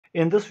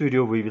In this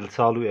video, we will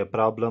solve a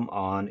problem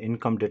on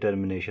income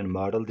determination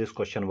model. This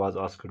question was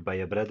asked by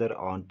a brother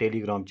on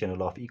Telegram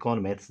channel of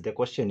Economaths. The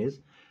question is,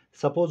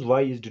 suppose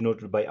y is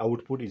denoted by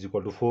output is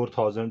equal to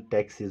 4000,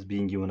 tax is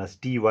being given as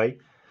ty,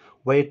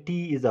 where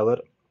t is our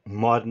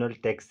marginal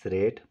tax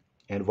rate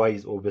and y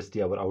is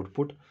obviously our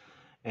output.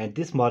 And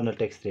this marginal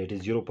tax rate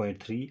is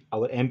 0.3.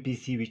 Our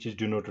MPC, which is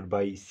denoted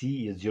by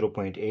C, is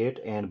 0.8,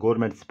 and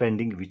government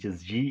spending, which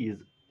is G, is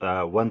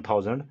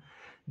 1000.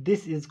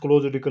 This is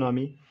closed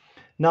economy.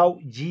 Now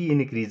G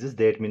increases,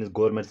 that means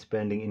government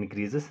spending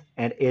increases,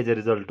 and as a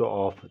result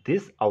of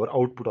this, our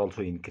output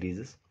also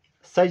increases,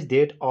 such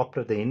that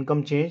after the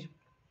income change,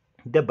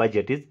 the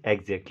budget is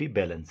exactly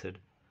balanced.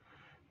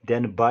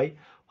 Then by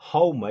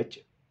how much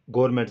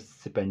government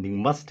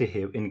spending must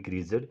have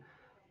increased,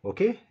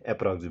 okay,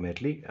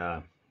 approximately.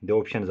 The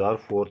options are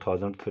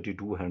 4000,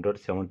 3200,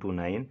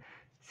 729,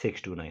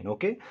 629.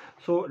 Okay,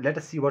 so let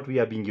us see what we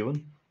are being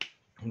given.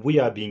 We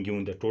are being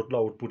given the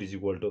total output is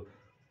equal to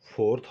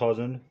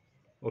 4000.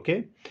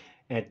 Okay,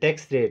 and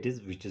tax rate is,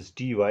 which is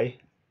ty,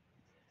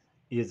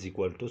 is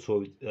equal to,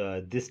 so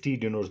this t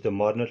denotes the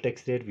marginal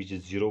tax rate, which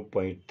is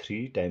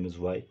 0.3 times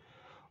y.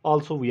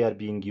 Also we are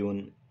being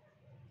given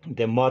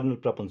the marginal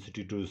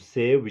propensity to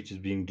save, which is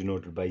being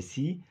denoted by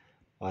C,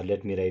 or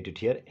let me write it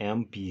here,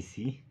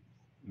 MPC,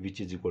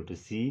 which is equal to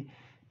C,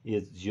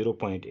 is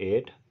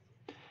 0.8.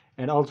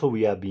 And also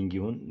we are being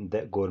given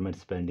the government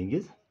spending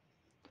is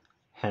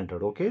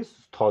 100, okay,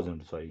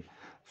 1000, sorry.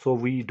 So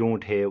we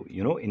don't have,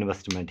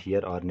 investment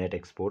here or net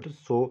export.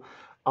 So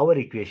our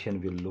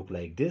equation will look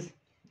like this.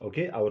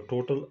 Okay, our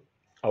total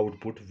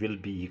output will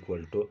be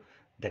equal to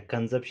the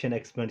consumption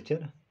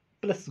expenditure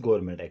plus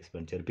government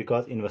expenditure,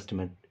 because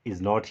investment is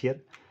not here.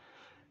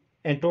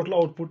 And total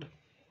output,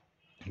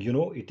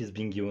 it is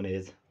being given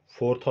as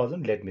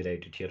 4000. Let me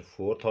write it here,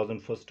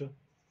 4000 first.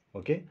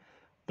 Okay,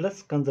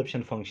 plus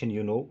consumption function,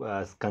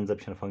 as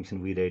consumption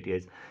function we write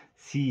as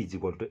C is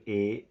equal to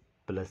A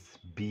plus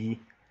B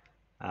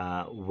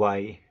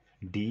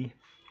YD.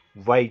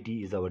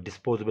 YD is our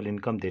disposable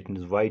income, that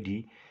means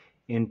YD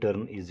in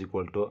turn is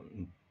equal to,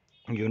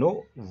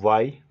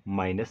 Y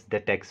minus the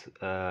tax,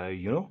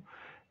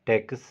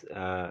 tax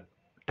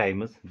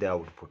times the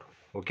output.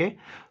 Okay,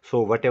 so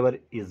whatever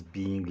is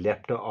being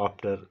left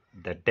after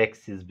the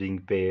tax is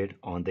being paid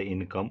on the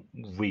income,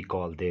 we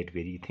call that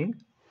very thing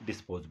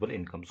disposable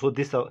income. So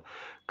this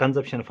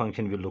consumption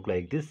function will look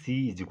like this.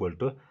 C is equal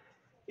to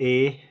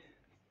A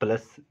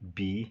plus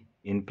B.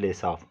 In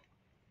place of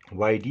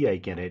YD, I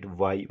can write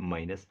Y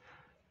minus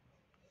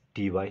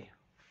TY.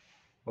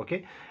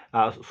 Okay,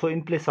 so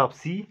in place of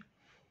C,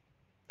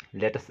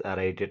 let us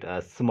write it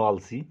as small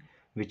c,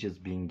 which is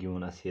being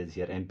given as here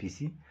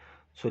MPC.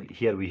 So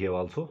here we have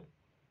also,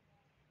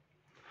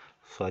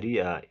 sorry,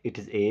 it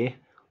is A.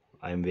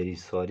 I am very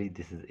sorry,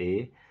 this is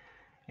A,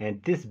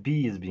 and this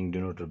B is being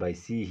denoted by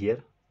C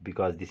here,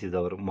 because this is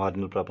our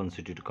marginal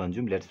propensity to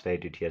consume. Let's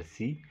write it here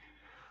C.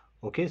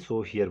 Okay,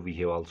 so here we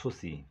have also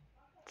C,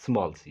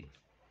 small c.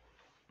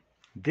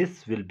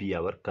 This will be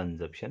our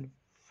consumption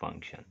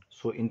function.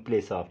 So in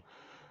place of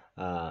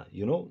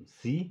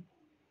C,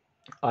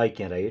 I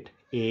can write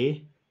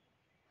A.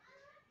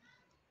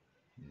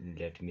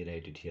 Let me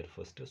write it here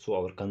first. So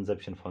our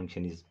consumption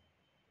function is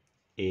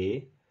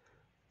A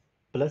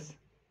plus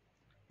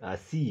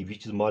C,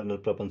 which is marginal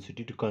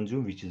propensity to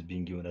consume, which is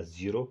being given as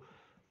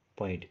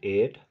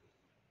 0.8.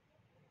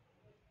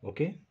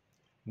 Okay,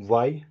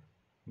 Y,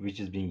 which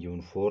is being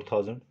given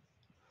 4000.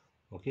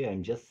 Okay,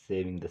 I'm just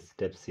saving the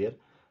steps here,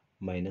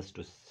 minus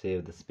to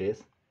save the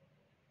space.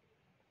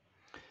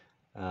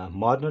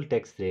 Marginal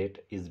tax rate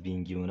is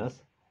being given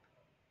as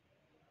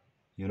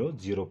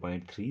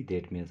 0.3.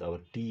 that means our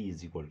t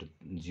is equal to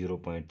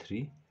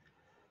 0.3.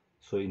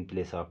 so in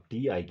place of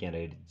t, I can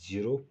write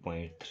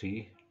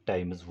 0.3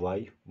 times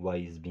y. Y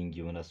is being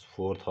given as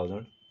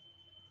 4000.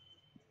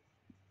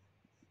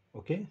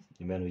 Okay,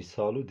 when we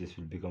solve, this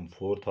will become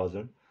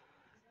 4000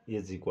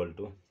 is equal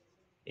to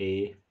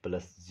A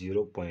plus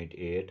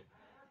 0.8.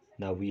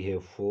 Now we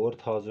have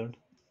 4000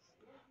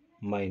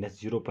 minus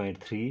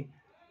 0.3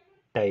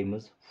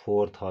 times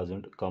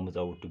 4000 comes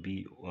out to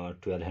be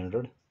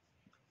 1200.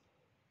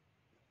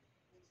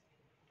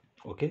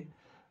 Okay,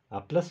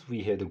 plus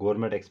we have the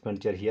government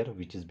expenditure here,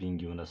 which is being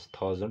given as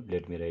 1000.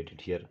 Let me write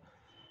it here,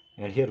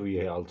 and here we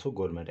have also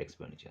government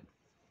expenditure.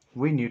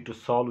 We need to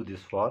solve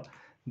this for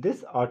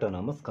this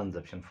autonomous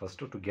consumption first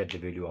to get the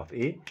value of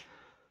A.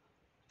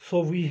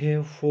 So we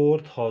have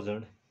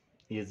 4000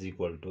 is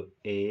equal to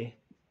A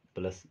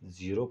plus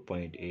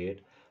 0.8.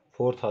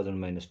 4000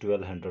 minus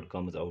 1200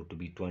 comes out to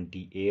be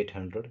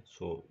 2800.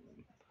 So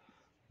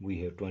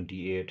we have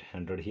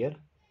 2800 here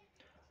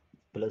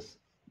plus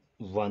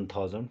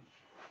 1000.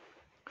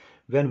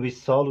 When we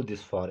solve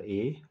this for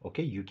A,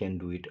 okay, you can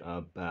do it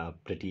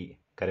pretty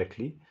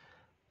correctly.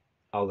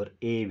 Our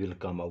A will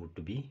come out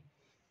to be,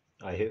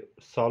 I have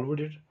solved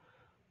it,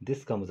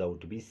 this comes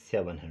out to be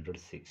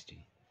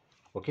 760.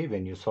 Okay,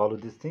 when you solve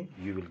this thing,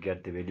 you will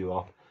get the value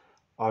of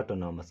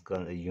autonomous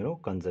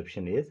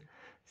consumption is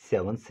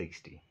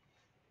 760.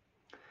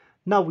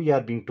 Now we are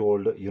being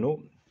told,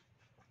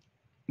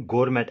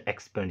 government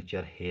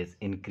expenditure has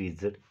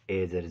increased.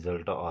 As a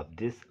result of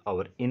this,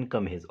 our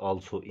income has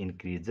also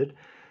increased,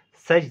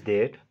 such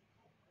that,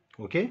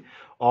 okay,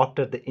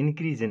 after the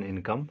increase in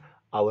income,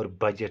 our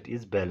budget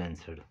is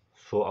balanced.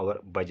 So our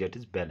budget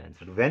is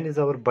balanced. When is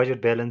our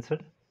budget balanced?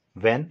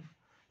 When,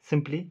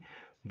 simply,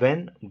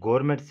 when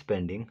government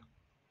spending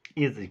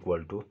is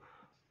equal to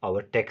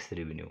our tax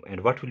revenue.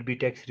 And what will be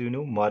tax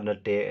revenue? Marginal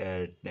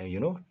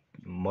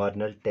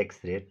tax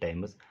rate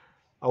times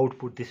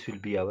output. This will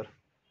be our,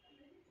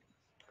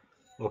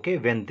 okay,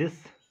 when this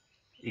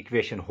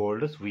equation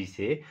holds, we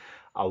say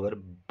our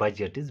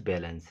budget is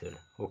balanced.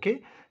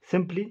 Okay,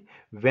 simply,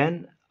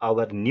 when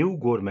our new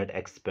government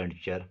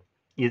expenditure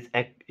is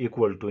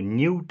equal to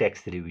new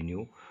tax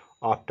revenue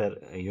after,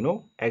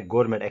 a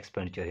government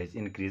expenditure has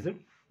increased,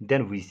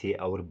 then we say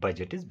our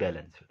budget is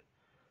balanced.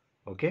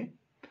 Okay,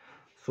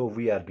 so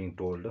we are being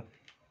told,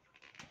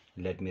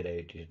 let me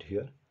write it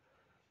here,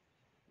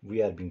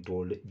 we are being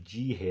told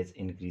G has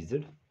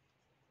increased.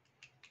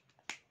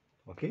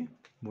 Okay,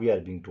 we are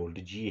being told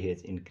G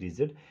has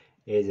increased.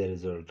 As a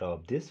result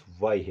of this,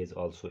 Y has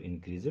also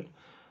increased,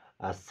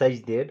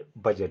 such that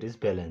budget is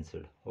balanced.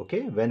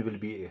 Okay, when will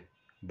be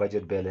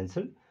budget balanced?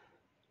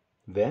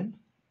 When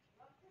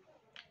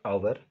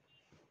our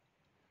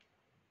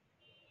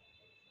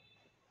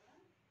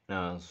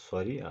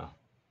sorry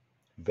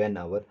when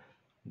our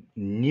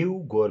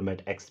new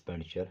government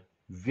expenditure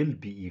will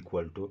be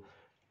equal to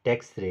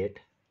tax rate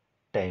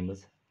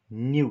times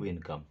new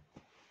income.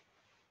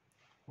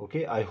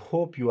 Okay, I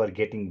hope you are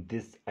getting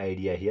this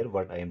idea here,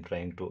 what I am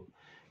trying to,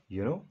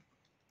 you know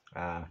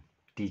uh,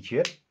 teach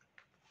here.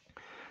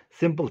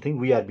 Simple thing,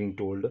 we are being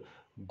told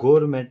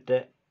government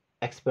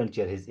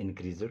expenditure has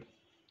increased,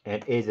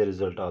 and as a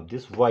result of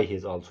this, Y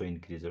has also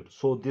increased.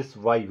 So this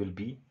Y will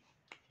be,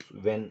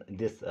 when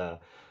this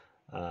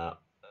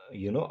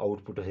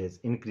output has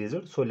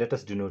increased, so let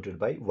us denote it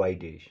by Y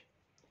dash.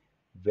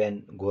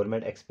 When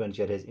government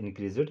expenditure has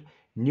increased,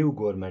 new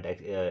government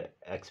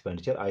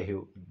expenditure I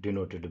have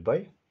denoted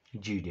by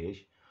G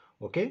dash.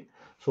 Okay,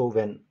 so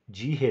when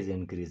G has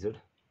increased,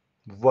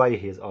 Y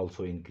has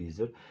also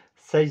increased,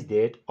 such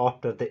that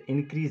after the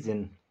increase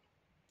in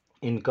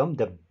income,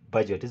 the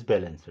budget is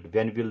balanced.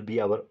 When will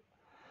be our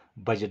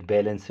budget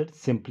balanced?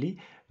 Simply,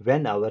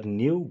 when our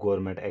new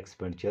government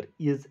expenditure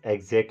is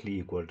exactly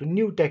equal to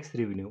new tax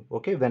revenue.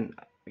 Okay, when,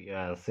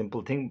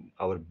 simple thing,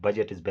 our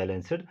budget is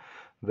balanced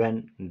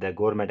when the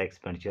government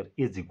expenditure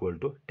is equal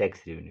to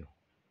tax revenue.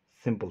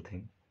 Simple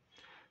thing.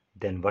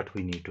 Then what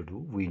we need to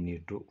do, we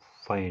need to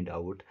find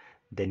out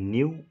the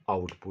new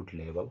output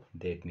level.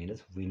 That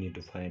means we need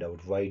to find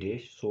out Y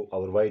dash. So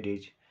our Y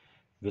dash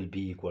will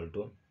be equal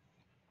to,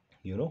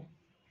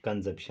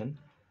 consumption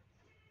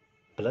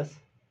plus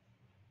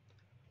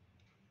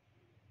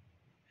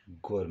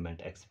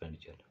government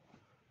expenditure,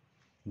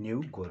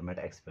 new government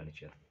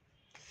expenditure.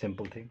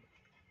 Simple thing.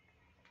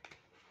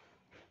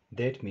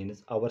 That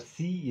means our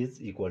C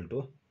is equal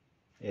to,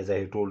 as I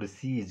have told,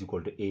 C is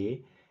equal to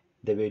A.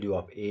 The value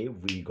of A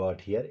we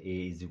got here,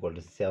 A is equal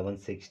to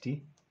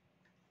 760,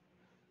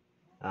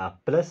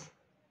 plus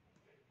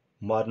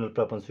marginal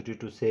propensity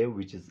to save,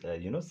 which is,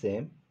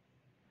 same,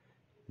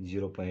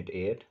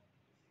 0.8,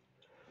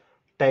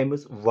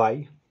 times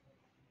Y.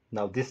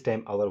 Now this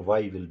time our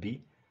Y will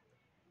be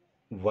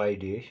Y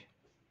dash,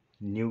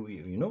 new,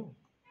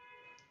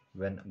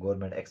 when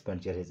government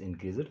expenditure has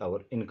increased,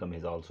 our income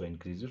has also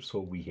increased. So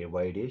we have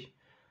Y dash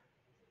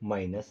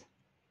minus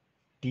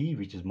T,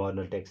 which is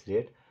marginal tax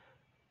rate,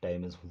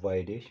 times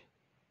Y dash.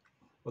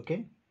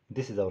 Okay,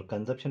 this is our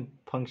consumption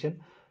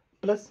function,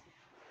 plus,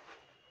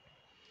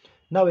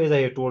 now as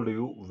I have told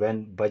you,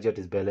 when budget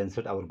is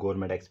balanced, our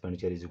government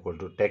expenditure is equal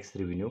to tax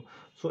revenue.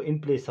 So in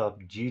place of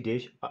G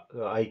dash,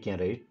 I can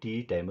write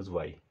T times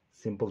Y.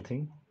 Simple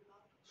thing.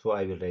 So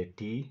I will write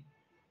T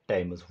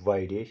times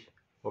Y dash.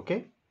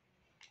 Okay,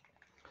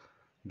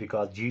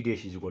 because G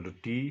dash is equal to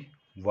T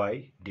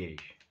Y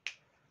dash.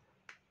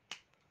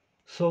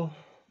 So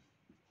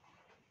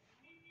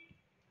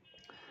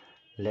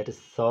let us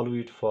solve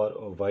it for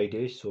Y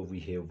dash. So we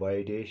have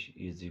Y dash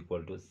is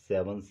equal to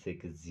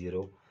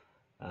 760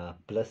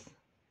 plus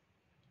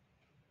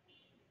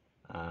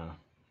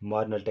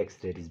marginal tax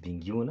rate is being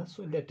given us.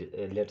 So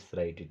let's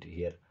write it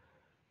here,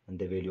 and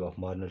the value of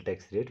marginal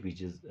tax rate,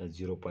 which is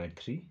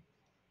 0.3.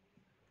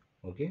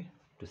 Okay,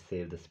 to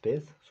save the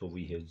space, so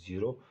we have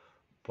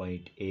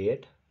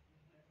 0.8.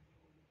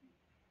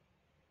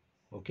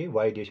 Okay,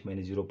 Y dash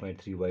minus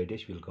 0.3 Y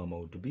dash will come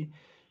out to be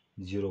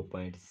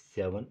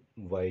 0.7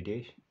 Y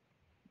dash,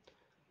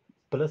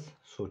 plus,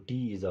 so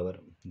T is our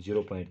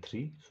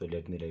 0.3, so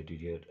let me write it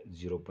here,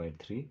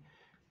 0.3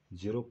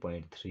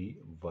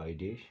 Y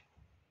dash.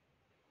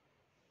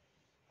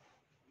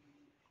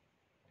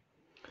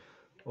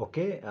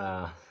 Okay,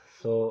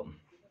 so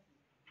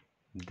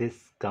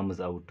this comes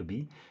out to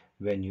be,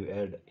 when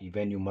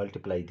you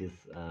multiply this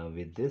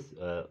with this,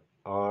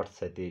 8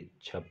 7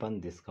 56,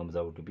 this comes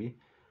out to be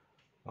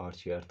 8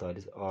 6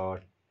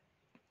 48,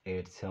 8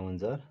 8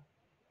 7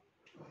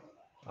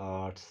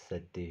 are 8 7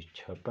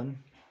 56,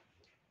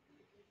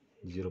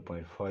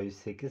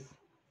 0.56,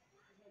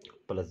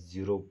 plus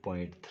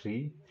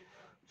 0.3.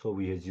 So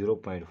we have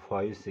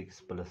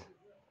 0.56 plus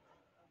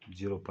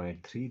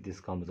 0.3. This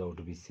comes out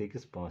to be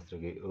 6. 5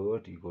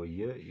 8 equal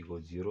here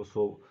equals 0.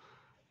 So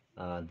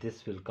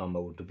this will come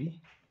out to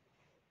be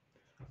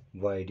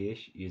y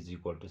dash is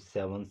equal to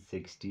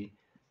 760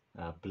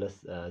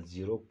 plus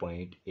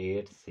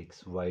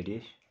 0.86 y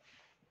dash,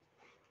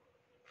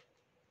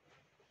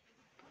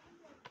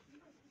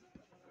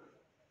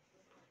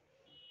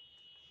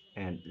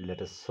 and let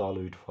us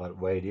solve it for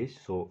y dash.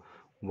 So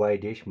y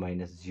dash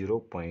minus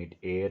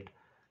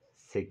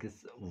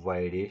 0.86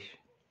 y dash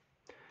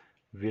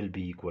will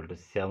be equal to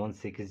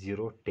 760.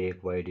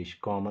 Take y dash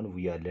common,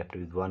 we are left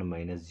with 1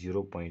 minus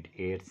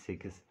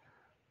 0.86,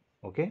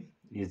 okay,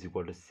 is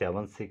equal to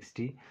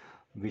 760,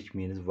 which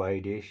means y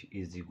dash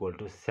is equal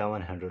to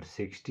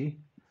 760.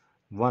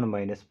 1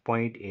 minus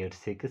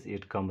 0.86,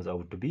 it comes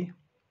out to be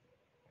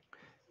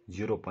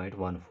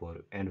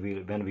 0.14, and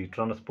when we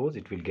transpose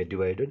it will get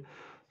divided.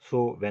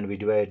 So when we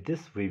divide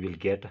this, we will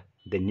get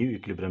the new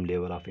equilibrium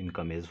level of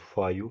income is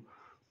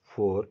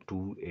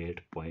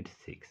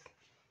 5428.6.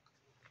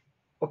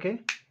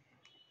 okay,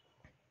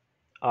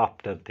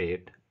 after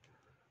that,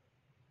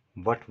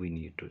 what we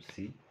need to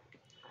see,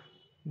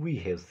 we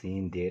have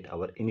seen that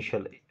our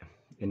initial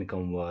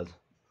income was,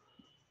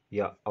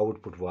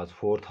 output was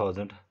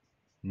 4000.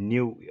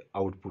 New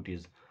output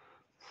is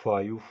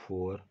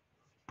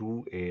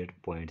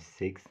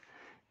 5428.6.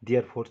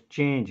 Therefore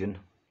change in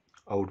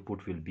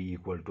output will be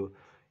equal to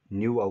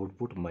new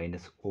output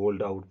minus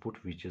old output,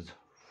 which is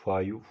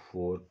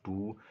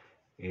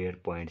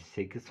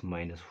 5428.6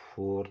 minus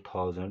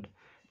 4000,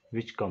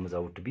 which comes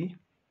out to be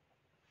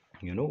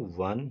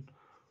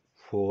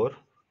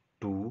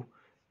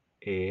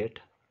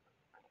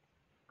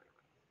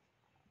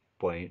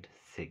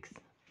 1428.6.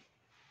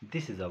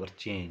 This is our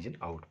change in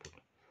output,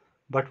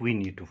 but we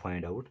need to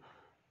find out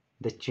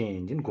the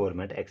change in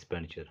government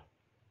expenditure.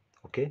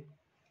 Okay,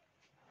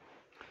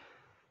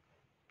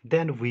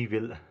 then we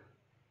will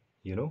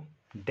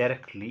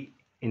directly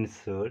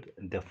insert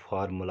the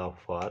formula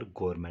for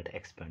government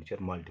expenditure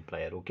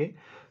multiplier. Okay,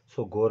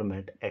 so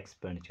government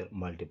expenditure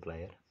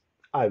multiplier,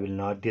 I will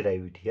not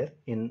derive it here.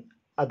 In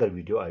other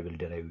video I will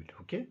derive it.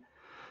 Okay,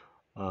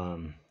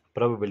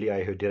 probably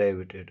I have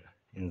derived it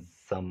in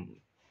some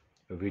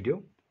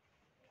video,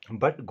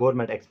 but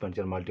government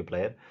expenditure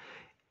multiplier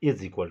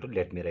is equal to,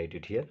 let me write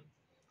it here,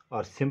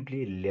 or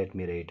simply let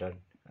me write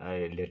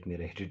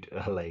it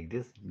like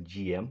this,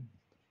 GM,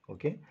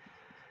 okay,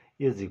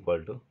 is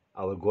equal to,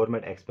 our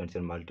government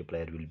expenditure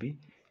multiplier will be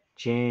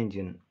change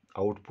in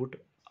output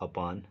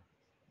upon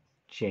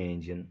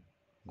change in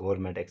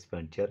government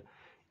expenditure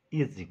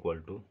is equal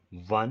to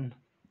 1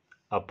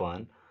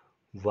 upon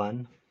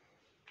 1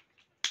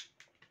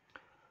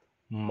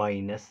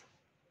 minus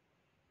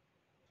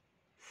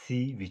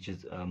C, which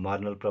is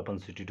marginal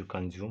propensity to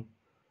consume,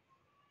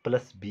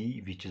 plus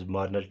B, which is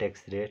marginal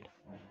tax rate,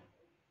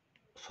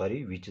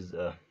 sorry, which is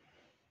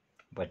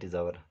what is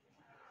our,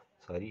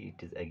 sorry,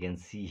 it is again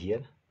C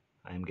here,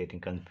 I am getting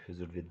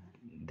confused with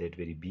that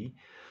very B.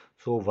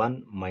 So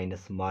 1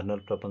 minus marginal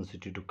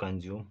propensity to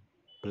consume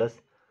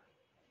plus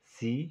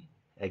C,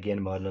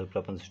 again marginal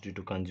propensity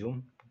to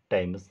consume,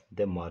 times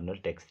the marginal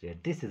tax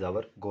rate. This is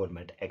our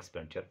government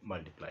expenditure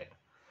multiplier.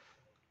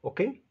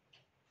 Okay,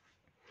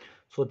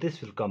 so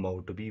this will come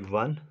out to be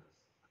 1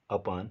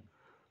 upon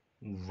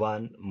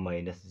 1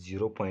 minus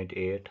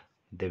 0.8,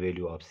 the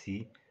value of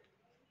C,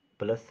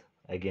 plus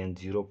again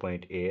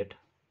 0.8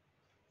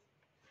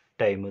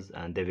 times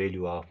and the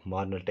value of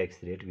marginal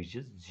tax rate, which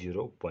is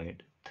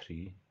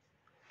 0.3.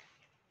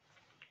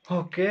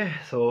 okay,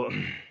 so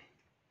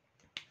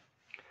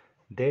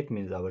that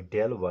means our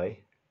del y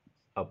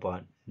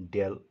upon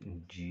del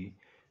g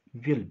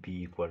will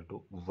be equal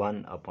to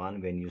 1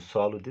 upon, when you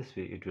solve this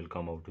way it will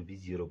come out to be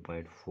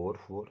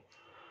 0.44.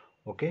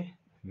 okay,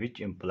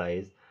 which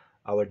implies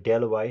our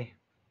del y.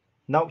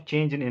 Now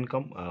change in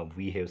income,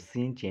 we have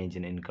seen change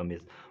in income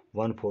is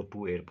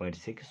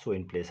 1428.6. so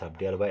in place of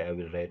del y I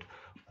will write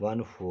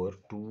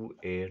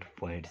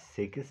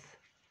 1428.6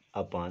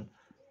 upon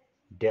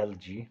del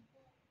g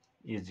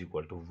is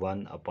equal to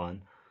 1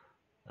 upon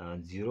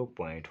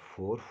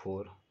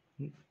 0.44.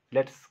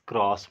 Let's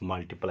cross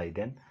multiply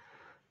then.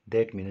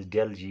 That means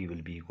del g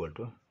will be equal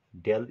to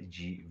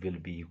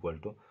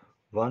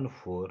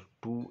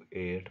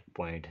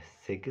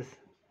 1428.6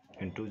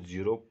 into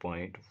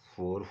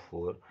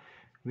 0.44,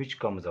 which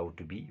comes out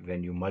to be,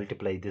 when you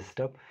multiply this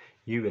stuff,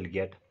 you will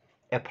get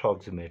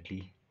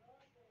approximately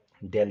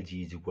del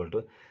g is equal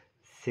to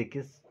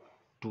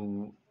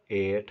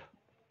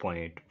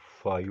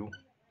 628.5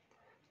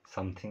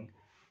 something,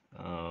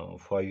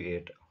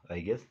 58 I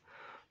guess.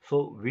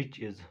 So which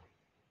is,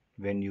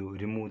 when you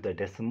remove the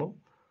decimal,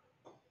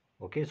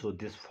 okay, so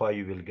this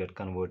 5 will get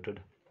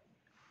converted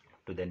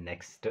to the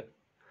next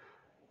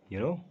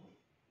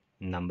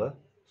number,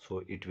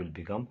 so it will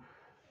become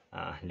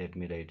let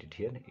me write it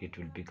here, it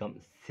will become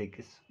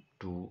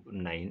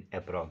 629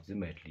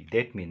 approximately.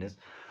 That means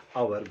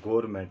our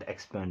government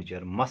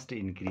expenditure must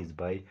increase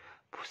by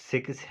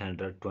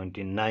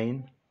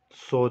 629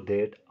 so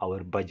that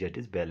our budget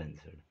is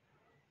balanced.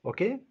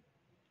 Okay,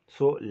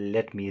 so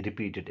let me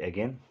repeat it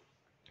again.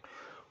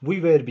 We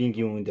were being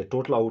given the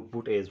total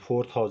output as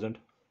 4,000.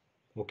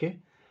 Okay,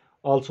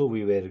 also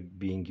we were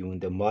being given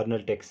the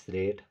marginal tax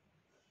rate,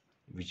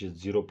 which is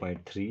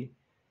 0.3.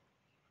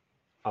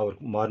 Our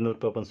marginal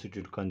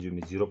propensity to consume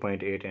is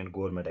 0.8 and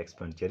government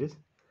expenditure is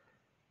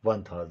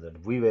 1,000.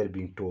 We were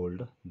being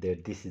told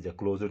that this is a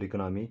closed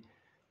economy.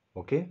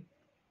 Okay,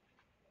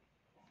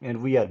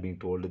 and we are being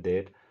told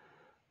that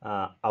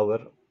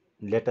our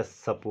let us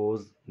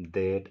suppose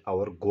that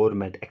our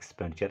government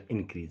expenditure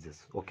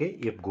increases. Okay,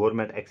 if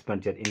government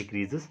expenditure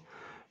increases,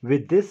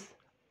 with this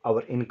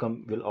our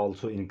income will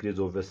also increase,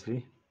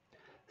 obviously,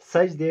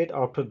 such that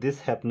after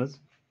this happens,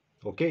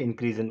 okay,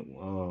 increase in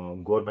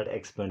government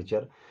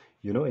expenditure,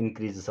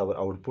 increases our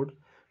output.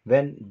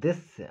 When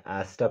this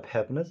step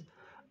happens,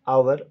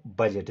 our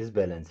budget is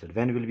balanced.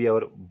 When will be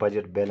our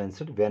budget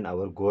balanced? When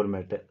our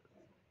government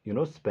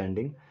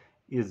spending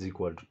is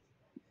equal to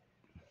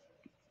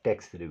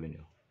tax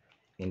revenue.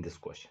 In this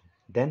question,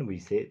 then we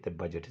say the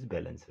budget is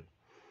balanced.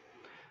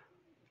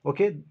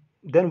 Okay,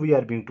 then we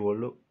are being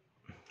told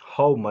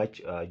how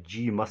much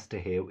g must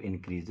have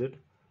increased,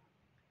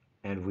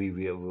 and we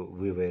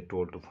were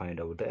told to find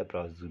out the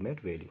approximate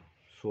value.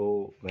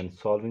 So when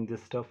solving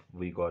this stuff,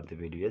 we got the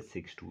value as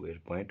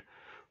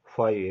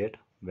 628.58.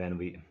 When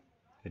we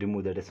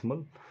remove the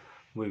decimal,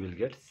 we will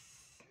get,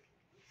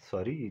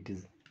 sorry, it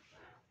is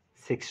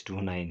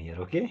 629 here.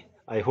 Okay,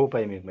 I hope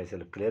I make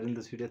myself clear in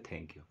this video.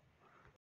 Thank you.